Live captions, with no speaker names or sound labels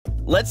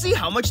Let's see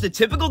how much the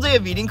typical day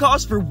of eating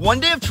costs for one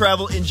day of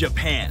travel in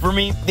Japan. For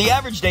me, the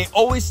average day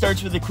always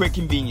starts with a quick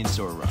convenience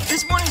store run.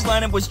 This morning's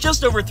lineup was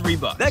just over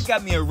 $3. That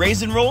got me a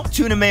raisin roll,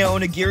 tuna mayo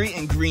onigiri,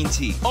 and green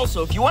tea.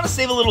 Also, if you want to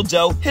save a little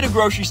dough, hit a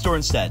grocery store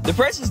instead. The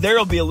prices there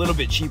will be a little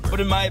bit cheaper,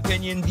 but in my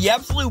opinion, the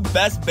absolute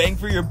best bang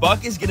for your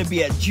buck is going to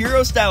be at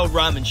Jiro-style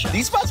ramen shop.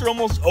 These spots are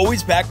almost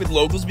always packed with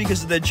locals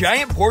because of the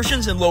giant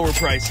portions and lower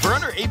price. For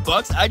under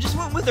 $8, I just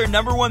went with their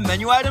 #1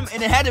 menu item,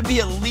 and it had to be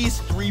at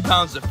least 3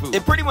 pounds of food.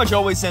 It pretty much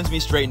always sends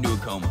me straight into a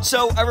coma.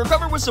 So I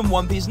recovered with some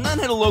One Piece and then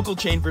hit a local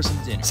chain for some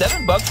dinner.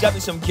 $7 got me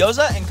some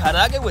gyoza and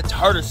karaage with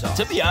tartar sauce.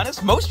 To be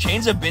honest, most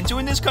chains I've been to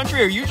in this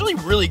country are usually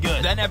really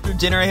good. Then after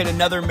dinner, I hit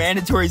another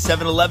mandatory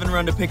 7-Eleven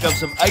run to pick up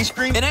some ice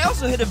cream, and I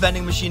also hit a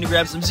vending machine to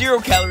grab some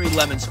 0-calorie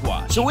lemon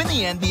squash. So in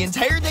the end, the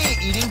entire day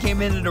of eating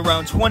came in at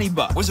around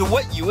 $20. Was it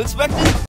what you expected?